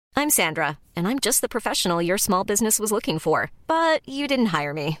I'm Sandra, and I'm just the professional your small business was looking for. But you didn't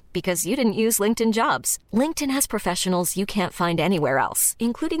hire me because you didn't use LinkedIn Jobs. LinkedIn has professionals you can't find anywhere else,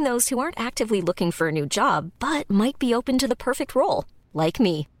 including those who aren't actively looking for a new job, but might be open to the perfect role, like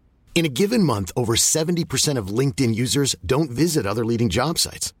me. In a given month, over 70% of LinkedIn users don't visit other leading job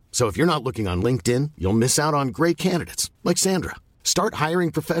sites. So if you're not looking on LinkedIn, you'll miss out on great candidates like Sandra. Start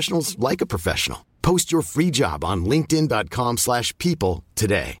hiring professionals like a professional. Post your free job on linkedin.com/people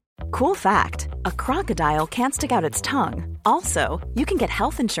today. Cool fact, a crocodile can't stick out its tongue. Also, you can get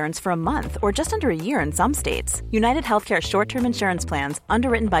health insurance for a month or just under a year in some states. United Healthcare short-term insurance plans,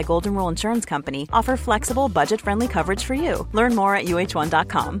 underwritten by Golden Rule Insurance Company, offer flexible, budget-friendly coverage for you. Learn more at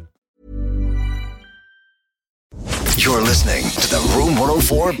uh1.com. You're listening to the Room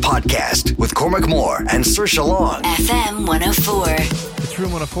 104 podcast with Cormac Moore and Saoirse Long. FM 104. It's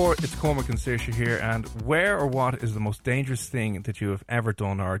Room 104, it's Cormac and Saoirse here, and where or what is the most dangerous thing that you have ever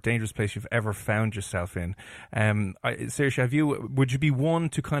done, or a dangerous place you've ever found yourself in? Saoirse, would you be one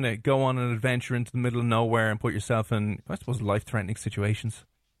to kind of go on an adventure into the middle of nowhere and put yourself in, I suppose, life-threatening situations?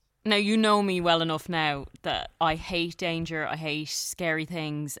 Now, you know me well enough now that I hate danger, I hate scary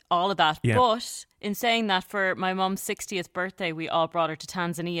things, all of that. Yeah. But in saying that, for my mum's 60th birthday, we all brought her to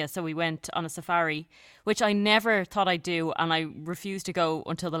Tanzania. So we went on a safari, which I never thought I'd do. And I refused to go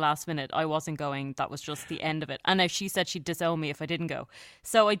until the last minute. I wasn't going. That was just the end of it. And now she said she'd disown me if I didn't go.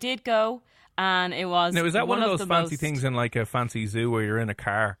 So I did go. And it was... Now, is that one of those fancy things in like a fancy zoo where you're in a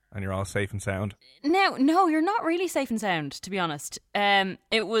car and you're all safe and sound? No, you're not really safe and sound, to be honest.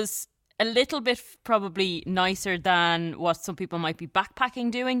 It was a little bit probably nicer than what some people might be backpacking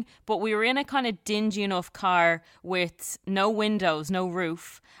doing, but we were in a kind of dingy enough car with no windows, no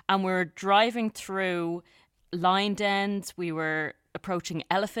roof, and we were driving through lion dens. We were approaching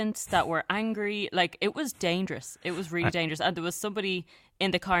elephants that were angry. Like, it was dangerous. It was really dangerous. And there was somebody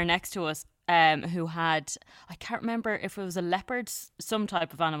in the car next to us who had, I can't remember if it was a leopard, some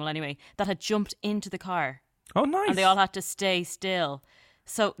type of animal anyway, that had jumped into the car. Oh, nice. And they all had to stay still.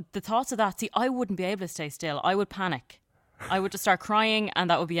 So the thoughts of that, see, I wouldn't be able to stay still. I would panic. I would just start crying, and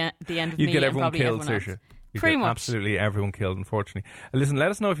that would be the end of me. You'd get everyone and killed, everyone Saoirse. Pretty much. Absolutely everyone killed, unfortunately. Listen,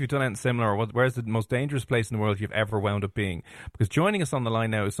 let us know if you've done anything similar, or where's the most dangerous place in the world you've ever wound up being. Because joining us on the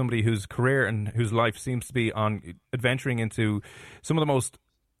line now is somebody whose career and whose life seems to be on adventuring into some of the most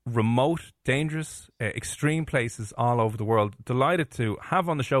remote, dangerous, extreme places all over the world. Delighted to have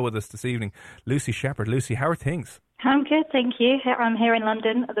on the show with us this evening Lucy Shepherd. Lucy, how are things? I'm good, thank you. I'm here in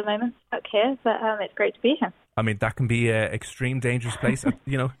London at the moment, stuck here, but it's great to be here. I mean, that can be an extreme, dangerous place, sometimes.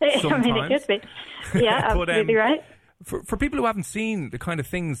 I mean, it could be. Yeah, but, absolutely right. For people who haven't seen the kind of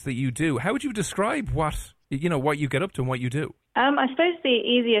things that you do, how would you describe what you get up to and what you do? I suppose the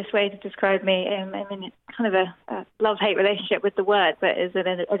easiest way to describe me, I mean, it's kind of a love-hate relationship with the word, but as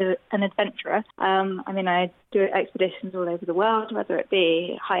an adventurer. I mean, I do expeditions all over the world, whether it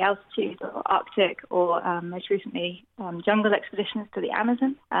be high altitude or Arctic, or most recently jungle expeditions to the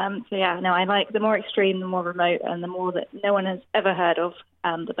Amazon. I like the more extreme, the more remote, and the more that no one has ever heard of,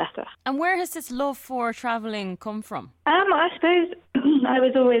 the better. And where has this love for travelling come from? I suppose I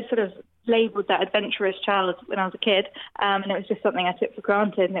was always sort of labelled that adventurous child when I was a kid, and it was just something I took for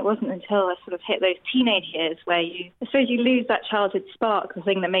granted. And it wasn't until I sort of hit those teenage years where you lose that childhood spark, the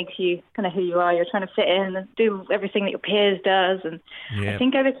thing that makes you kind of who you are. You're trying to fit in and do everything that your peers does, and I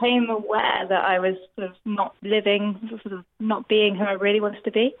think I became aware that I was sort of not living, sort of not being who I really wanted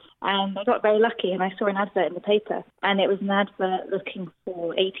to be. And I got very lucky, and I saw an advert in the paper, and it was an advert looking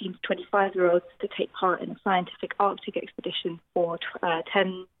for 18 to 25-year-olds to take part in a scientific Arctic expedition for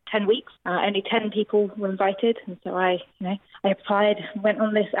 10 weeks. Only 10 people were invited, and so I applied, went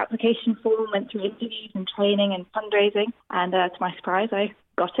on this application form, went through interviews and training and fundraising, and to my surprise, I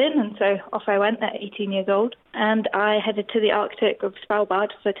got in, and so off I went at 18 years old, and I headed to the Arctic of Svalbard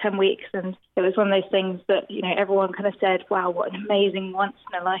for 10 weeks, and it was one of those things that, everyone kind of said, wow, what an amazing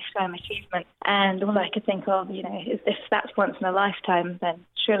once-in-a-lifetime achievement, and all I could think of, is if that's once in a lifetime, then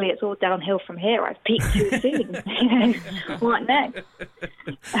surely it's all downhill from here. I've peaked too soon. What next?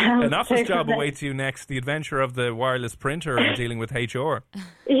 An office job awaits you next, the adventure of the wireless printer and dealing with HR.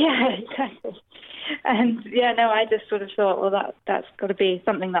 Yeah, exactly. And I just sort of thought, well, that's got to be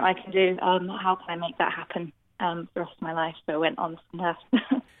something that I can do. How can I make that happen for the rest of my life? So I went on from there.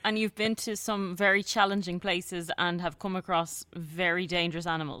 And you've been to some very challenging places and have come across very dangerous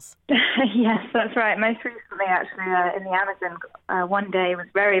animals. Yes, that's right. Most recently, actually, in the Amazon, one day was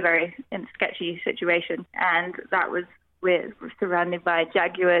very, very in a sketchy situation, and that was we're surrounded by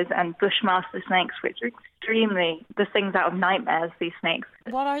jaguars and bushmaster snakes, which are extremely the things out of nightmares, these snakes.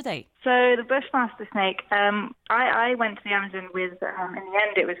 What are they? So the bushmaster snake, I went to the Amazon with, in the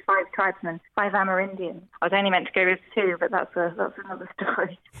end it was 5 tribesmen, 5 Amerindians. I was only meant to go with 2, but that's another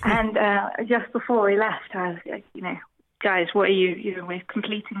story. And just before we left, I was like, guys, what are you, we're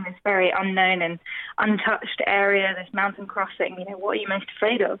completing this very unknown and untouched area, this mountain crossing, what are you most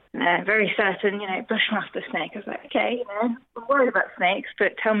afraid of? Very certain, bushmaster snake. I was like, okay, I'm worried about snakes,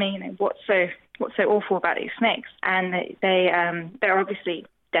 but tell me, what's so awful about these snakes? And they're obviously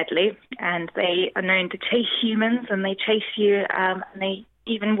deadly, and they are known to chase humans, and they chase you, and they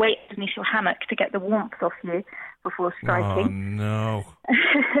even wait beneath your hammock to get the warmth off you before striking. Oh, no.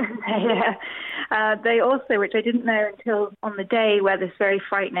 They also, which I didn't know until on the day where this very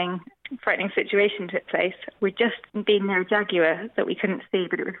frightening situation took place, we'd just been near a jaguar that we couldn't see,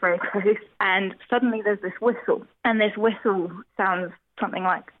 but it was very close. And suddenly there's this whistle, and this whistle sounds something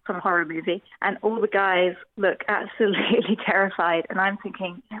like from a horror movie, and all the guys look absolutely terrified, and I'm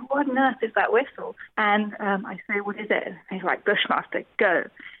thinking, what on earth is that whistle? And I say, what is it? And he's like, Bushmaster, go.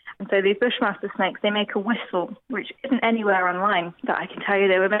 And so these bushmaster snakes, they make a whistle, which isn't anywhere online that I can tell you.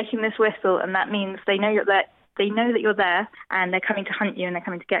 They were making this whistle, and that means they know you're there. They know that you're there, and they're coming to hunt you, and they're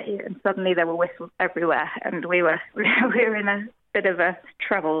coming to get you. And suddenly there were whistles everywhere, and we were in a bit of a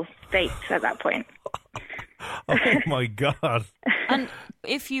trouble state at that point. Oh my God. And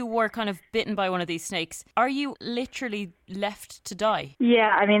if you were kind of bitten by one of these snakes, are you literally left to die? Yeah,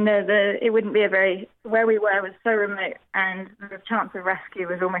 I mean, it wouldn't be where we were was so remote, and the chance of rescue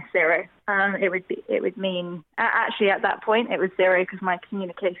was almost zero. It would mean, actually at that point it was zero because my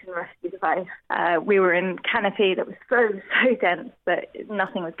communication rescue device, we were in canopy that was so dense that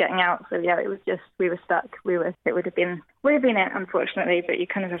nothing was getting out. So yeah, it was just, we were stuck. It would have been it, unfortunately, but you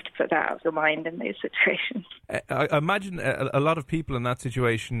kind of have to put that out of your mind in those situations. I imagine a lot of people in that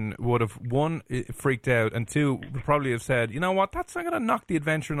situation would have, one, freaked out, and two, would probably have said, you know what, I'm going to knock the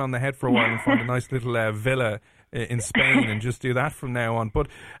adventuring on the head for a while and find a nice little villa in Spain and just do that from now on. But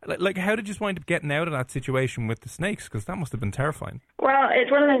like, how did you wind up getting out of that situation with the snakes? Because that must have been terrifying. Well,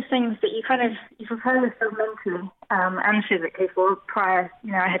 it's one of those things that you prepare yourself mentally and physically for prior.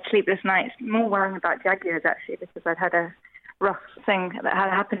 I had sleepless nights, more worrying about jaguars actually, because I'd had a rough thing that had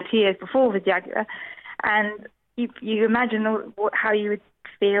happened 2 years before with jaguar, and you imagine how you would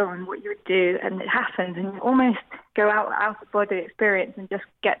feel and what you would do, and it happens, and you almost go out of body experience and just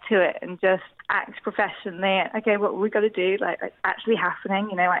get to it and just act professionally. Okay, what we got to do? Like, it's actually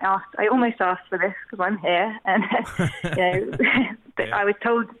happening. I almost asked for this because I'm here, and Yeah. I was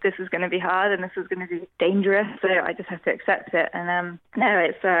told this was going to be hard and this was going to be dangerous, so I just have to accept it. And no,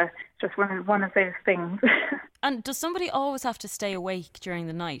 it's just one of those things. And does somebody always have to stay awake during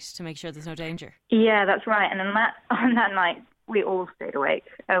the night to make sure there's no danger? Yeah, that's right. And on that night, we all stayed awake.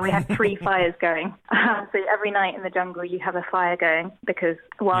 We had 3 fires going. So every night in the jungle, you have a fire going because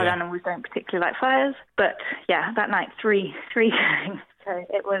wild animals don't particularly like fires. But yeah, that night, three going. So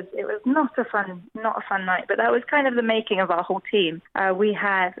it was not a fun night, but that was kind of the making of our whole team. It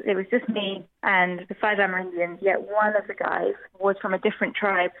was just me and the 5 Amerindians, yet one of the guys was from a different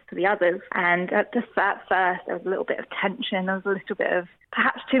tribe to the others. And at first, there was a little bit of tension. There was a little bit of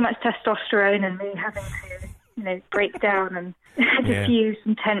perhaps too much testosterone and me having to, break down and diffuse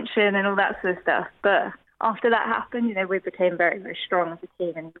some tension and all that sort of stuff. But after that happened, we became very, very strong as a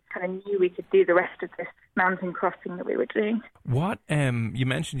team, and we kind of knew we could do the rest of this mountain crossing that we were doing. What you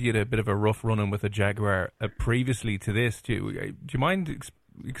mentioned you had a bit of a rough run-in with a jaguar previously to this. Do you mind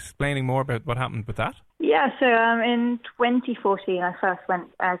explaining more about what happened with that? Yeah, so in 2014, I first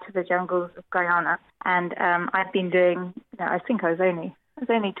went to the jungles of Guyana, and I'd been doing, I think I was only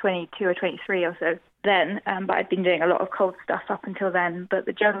 22 or 23 or so then, but I'd been doing a lot of cold stuff up until then. But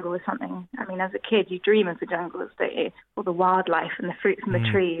the jungle was something, as a kid, you dream of the jungles, don't you? All the wildlife and the fruits and the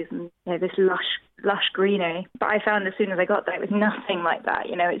trees and this lush greenery. But I found as soon as I got there, it was nothing like that.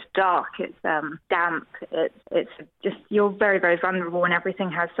 It's dark, it's damp, it's just, you're very, very vulnerable, and everything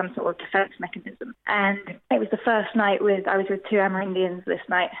has some sort of defense mechanism. And it was the first night I was with 2 Amerindians this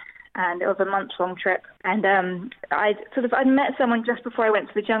night, and it was a month-long trip. And I'd met someone just before I went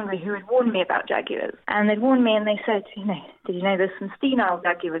to the jungle who had warned me about jaguars. And they'd warned me, and they said, did you know there's some senile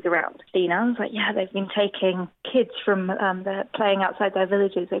jaguars around? Senile? I was like, yeah, they've been taking kids from they're playing outside their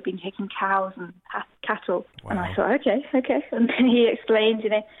villages. They've been taking cows and cattle. Wow. And I thought, okay. And then he explained,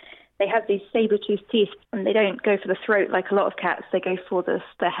 they have these saber-toothed teeth, and they don't go for the throat like a lot of cats. They go for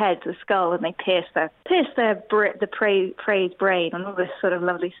the head, the skull, and they pierce the prey's brain and all this sort of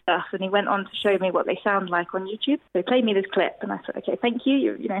lovely stuff. And he went on to show me what they sound like on YouTube. So he played me this clip, and I thought, okay, thank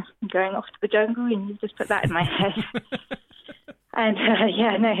you. I'm going off to the jungle, and you just put that in my head. And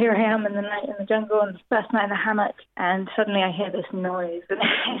here I am in the night in the jungle, and the first night in the hammock, and suddenly I hear this noise, and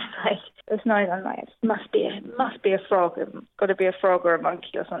it's like this noise. I'm like, it must be a frog. It's got to be a frog or a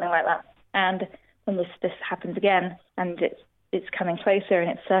monkey or something like that. And when this happens again, and it's coming closer,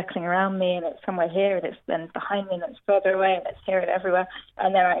 and it's circling around me, and it's somewhere here, and it's then behind me, and it's further away, and it's here and everywhere.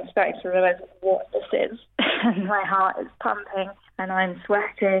 And then I'm starting to realize what this is, and my heart is pumping, and I'm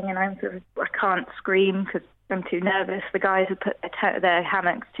sweating, and I can't scream because I'm too nervous. The guys had put their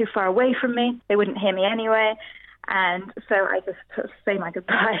hammocks too far away from me. They wouldn't hear me anyway. And so I just say my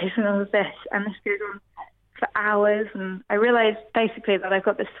goodbyes and all of this. And this goes on for hours. And I realised basically that I've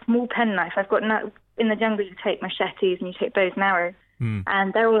got this small penknife. In the jungle, you take machetes and you take bows and arrows.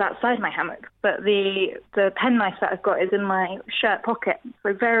 And they're all outside my hammock. But the penknife that I've got is in my shirt pocket.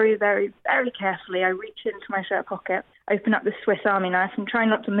 So very, very, very carefully, I reach into my shirt pocket, open up the Swiss Army knife, and try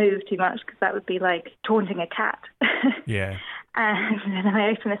not to move too much because that would be like taunting a cat. Yeah. And then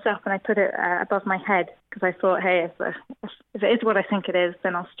I open this up and I put it above my head because I thought, hey, if it is what I think it is,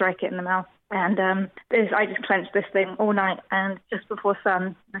 then I'll strike it in the mouth. And I just clenched this thing all night. And just before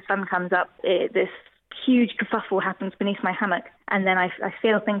the sun comes up, this huge kerfuffle happens beneath my hammock, and then I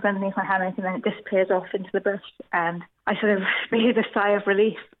feel things underneath my hammock, and then it disappears off into the bush, and I sort of breathe a sigh of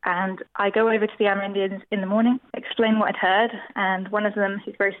relief, and I go over to the Amerindians in the morning, explain what I'd heard, and one of them,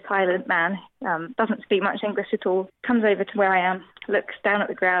 who's a very silent man, doesn't speak much English at all, comes over to where I am, looks down at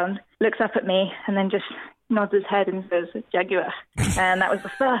the ground, looks up at me, and then just nods his head and says, Jaguar. And that was the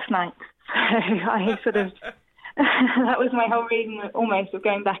first night. So I sort of... that was my whole reason almost of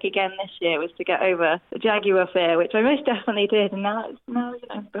going back again this year, was to get over the jaguar fear, which I most definitely did. And now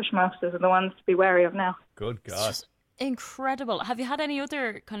Bushmasters are the ones to be wary of now. Good God. It's just incredible. Have you had any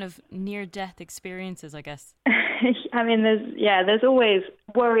other kind of near-death experiences, I guess? I mean, there's always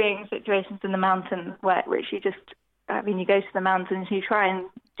worrying situations in the mountains which you just... you go to the mountains, you try and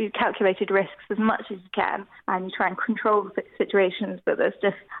do calculated risks as much as you can, and you try and control the situations, but there's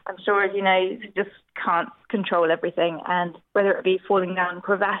just, I'm sure as you know, you just can't control everything, and whether it be falling down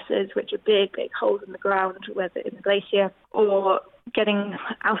crevasses, which are big holes in the ground, whether in the glacier, or getting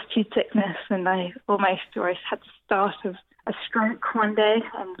altitude sickness, and I had the start of a stroke one day,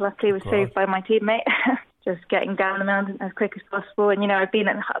 and luckily was saved by my teammate. Just getting down the mountain as quick as possible, and I've been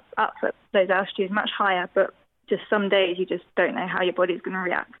up at those altitudes much higher, but just some days you just don't know how your body's going to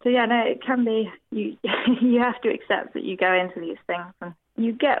react. So it can be, you have to accept that you go into these things and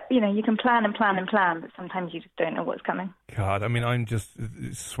you get, you can plan and plan and plan, but sometimes you just don't know what's coming. God, I mean, I'm just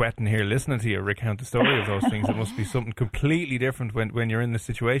sweating here listening to you recount the story of those things. It must be something completely different when you're in this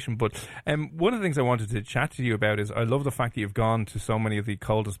situation. But one of the things I wanted to chat to you about is I love the fact that you've gone to so many of the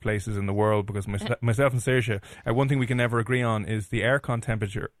coldest places in the world, because myself and Saoirse, one thing we can never agree on is the aircon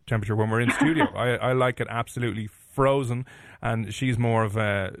temperature when we're in studio. I like it absolutely frozen, and she's more of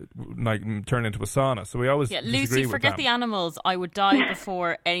a turn into a sauna. So we always disagree Lucy, with forget that. the animals. I would die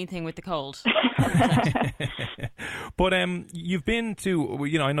before anything with the cold. But you've been to,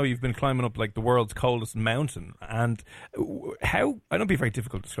 I know you've been climbing up like the world's coldest mountain, and I know it'd be very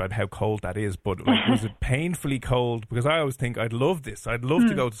difficult to describe how cold that is, but was it painfully cold? Because I always think I'd love this. I'd love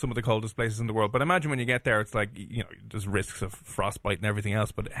to go to some of the coldest places in the world, but imagine when you get there, it's like, there's risks of frostbite and everything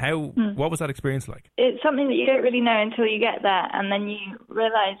else. But what was that experience like? It's something that you don't really know until you get there, and then you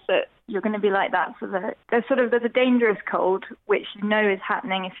realise that you're going to be like that for there's a dangerous cold, which is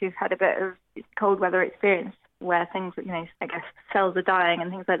happening if you've had a bit of cold weather experience, where things, I guess cells are dying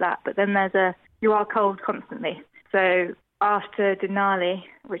and things like that. But then you are cold constantly. So after Denali,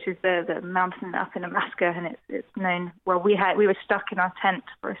 which is the mountain up in Alaska, and it's known, well, we were stuck in our tent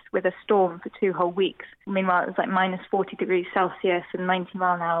with a storm for 2 whole weeks. Meanwhile, it was like minus 40 degrees Celsius and 90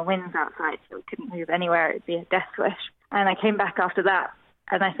 mile an hour winds outside, so we couldn't move anywhere. It'd be a death wish. And I came back after that,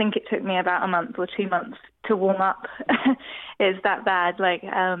 and I think it took me about a month or 2 months to warm up. It's that bad.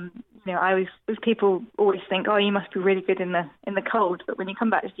 People always think, oh, you must be really good in the cold, but when you come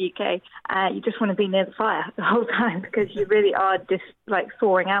back to the UK, you just want to be near the fire the whole time, because you really are just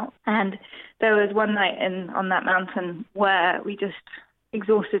thawing out. And there was one night on that mountain where we just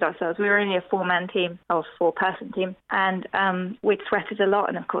exhausted ourselves. We were only a 4-man team, or 4-person team, and we'd sweated a lot,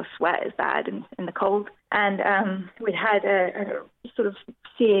 and of course sweat is bad in the cold. And we had a sort of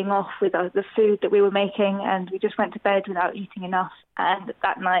seeing off with the food that we were making, and we just went to bed without eating enough. And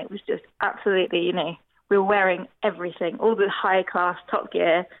that night was just absolutely, we were wearing everything, all the high-class top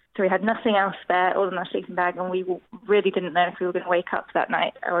gear. So we had nothing else spare other than our sleeping bag, and we really didn't know if we were going to wake up that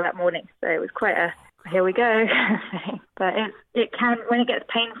night or that morning. So it was quite a, here we go. But it can, when it gets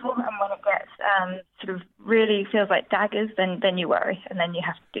painful and when it gets sort of really feels like daggers, then you worry, and then you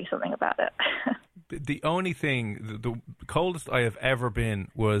have to do something about it. The only thing, the coldest I have ever been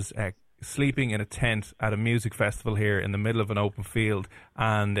was sleeping in a tent at a music festival here in the middle of an open field,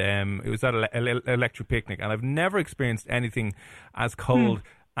 and it was at an electric picnic, and I've never experienced anything as cold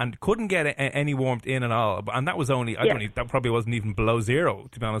and couldn't get any warmth in at all. And that was only, that probably wasn't even below zero,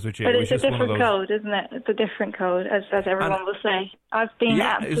 to be honest with you. But it was it's just a different one of those cold, isn't it? It's a different cold, as everyone will say. I've been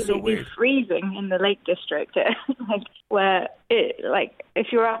absolutely freezing in the Lake District, where if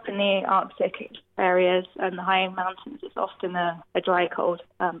you're up in the Arctic areas and the high mountains, it's often a dry cold.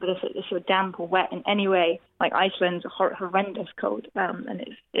 But if you're damp or wet in any way, like Iceland's a horrendous cold, and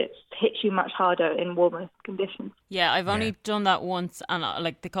it hits you much harder in warmer conditions. Yeah, I've only done that once, and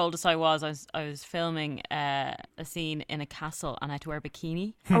the coldest I was filming a scene in a castle, and I had to wear a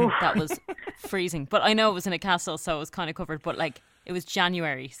bikini. That was freezing, but I know it was in a castle, so it was kind of covered. But it was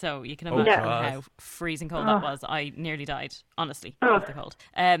January, so you can imagine how freezing cold that was. I nearly died, honestly, of the cold.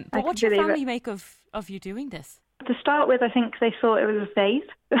 But what did your family make of you doing this? To start with, I think they thought it was a phase.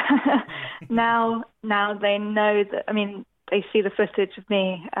 Now they know that. I mean, they see the footage of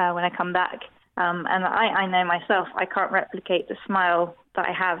me when I come back, and I know myself I can't replicate the smile that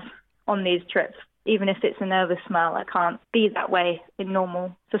I have on these trips. Even if it's a nervous smile, I can't be that way in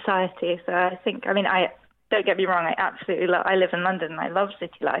normal society. So I think, don't get me wrong, I live in London and I love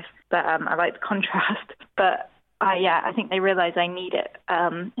city life, but I like the contrast. But I think they realise I need it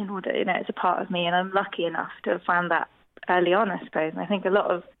in order, it's a part of me, and I'm lucky enough to have found that early on, I suppose. And I think a lot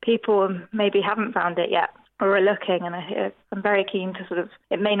of people maybe haven't found it yet or are looking, and I'm very keen to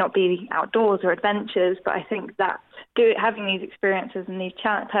it may not be outdoors or adventures, but I think that having these experiences and these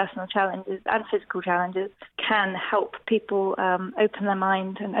personal challenges and physical challenges can help people open their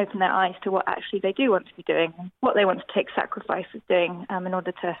mind and open their eyes to what actually they do want to be doing and what they want to take sacrifices doing in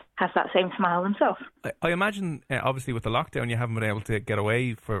order to have that same smile themselves. I imagine, obviously, with the lockdown, you haven't been able to get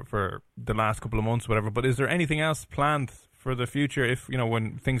away for the last couple of months, whatever, but is there anything else planned for the future? If,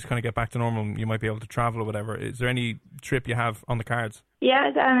 when things kind of get back to normal, you might be able to travel or whatever. Is there any trip you have on the cards?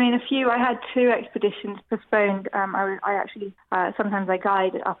 Yeah, a few. I had 2 expeditions postponed. I actually, sometimes I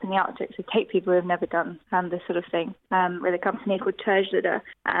guide up in the Arctic, so take people who have never done this sort of thing, with a company called Turgida.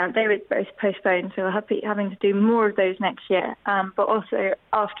 They were both postponed, so I'll be having to do more of those next year. But also,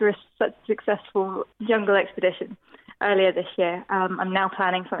 after such a successful jungle expedition earlier this year, I'm now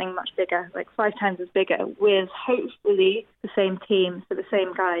planning something much bigger, like 5 times as bigger, with hopefully the same team, so the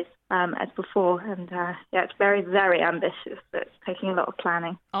same guys as before. And it's very, very ambitious. It's taking a lot of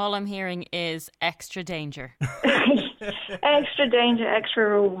planning. All I'm hearing is extra danger. Extra danger, extra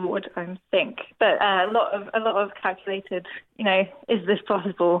reward, I think. But a lot of calculated, is this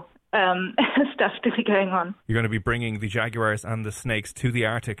possible? Stuff to be going on. You're going to be bringing the jaguars and the snakes to the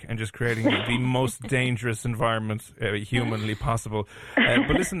Arctic and just creating the most dangerous environment humanly possible.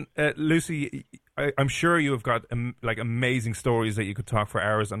 But listen, Lucy, I'm sure you have got amazing stories that you could talk for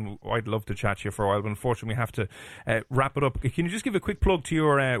hours, and I'd love to chat to you for a while, but unfortunately we have to wrap it up. Can you just give a quick plug to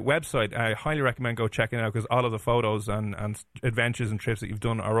your website? I highly recommend go checking it out, because all of the photos and adventures and trips that you've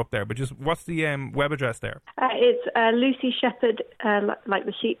done are up there. But just what's the web address there? It's Lucy Shepherd, like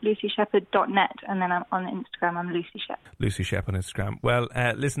the sheep, lucyshepherd.net, and then I'm on Instagram, I'm Lucy Shep. Lucy Shep on Instagram. Well,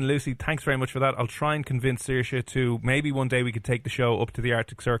 listen, Lucy, thanks very much for that. I'll try and convince Saoirse to maybe one day we could take the show up to the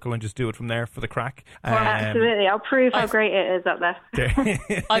Arctic Circle and just do it from there for the crack. Absolutely. I'll prove how great it is up there.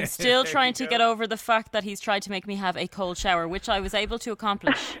 I'm still trying to get over the fact that he's tried to make me have a cold shower, which I was able to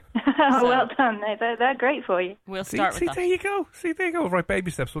accomplish. So, well done. They're great for you. We'll start with that. There you go. Right,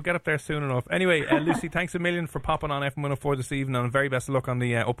 baby steps. We'll get up there soon enough. Anyway, Lucy, thanks a million for popping on FM 104 this evening, and very best of luck on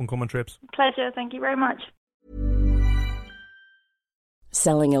the up-and-coming trips. Pleasure. Thank you very much.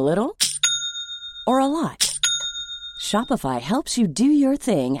 Selling a little or a lot? Shopify helps you do your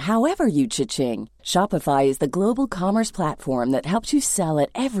thing however you cha-ching. Shopify is the global commerce platform that helps you sell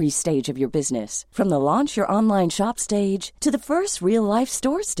at every stage of your business. From the launch your online shop stage to the first real-life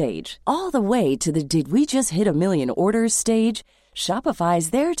store stage, all the way to the did we just hit a million orders stage. Shopify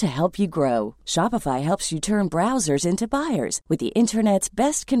is there to help you grow. Shopify helps you turn browsers into buyers with the internet's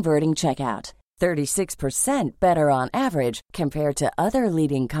best converting checkout. 36% better on average compared to other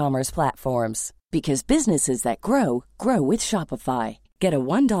leading commerce platforms. Because businesses that grow, grow with Shopify. Get a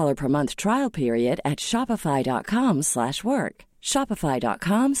 $1 per month trial period at shopify.com/work.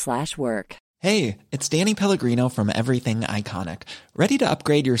 Shopify.com/work. Hey, it's Danny Pellegrino from Everything Iconic. Ready to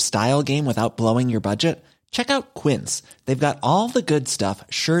upgrade your style game without blowing your budget? Check out Quince. They've got all the good stuff,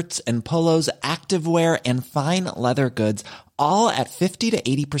 shirts and polos, activewear, and fine leather goods, all at 50 to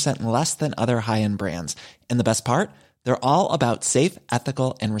 80% less than other high-end brands. And the best part? They're all about safe,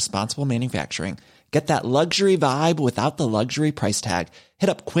 ethical, and responsible manufacturing. Get that luxury vibe without the luxury price tag. Hit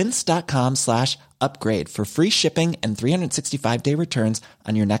up quince.com/upgrade for free shipping and 365-day returns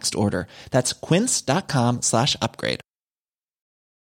on your next order. That's quince.com/upgrade.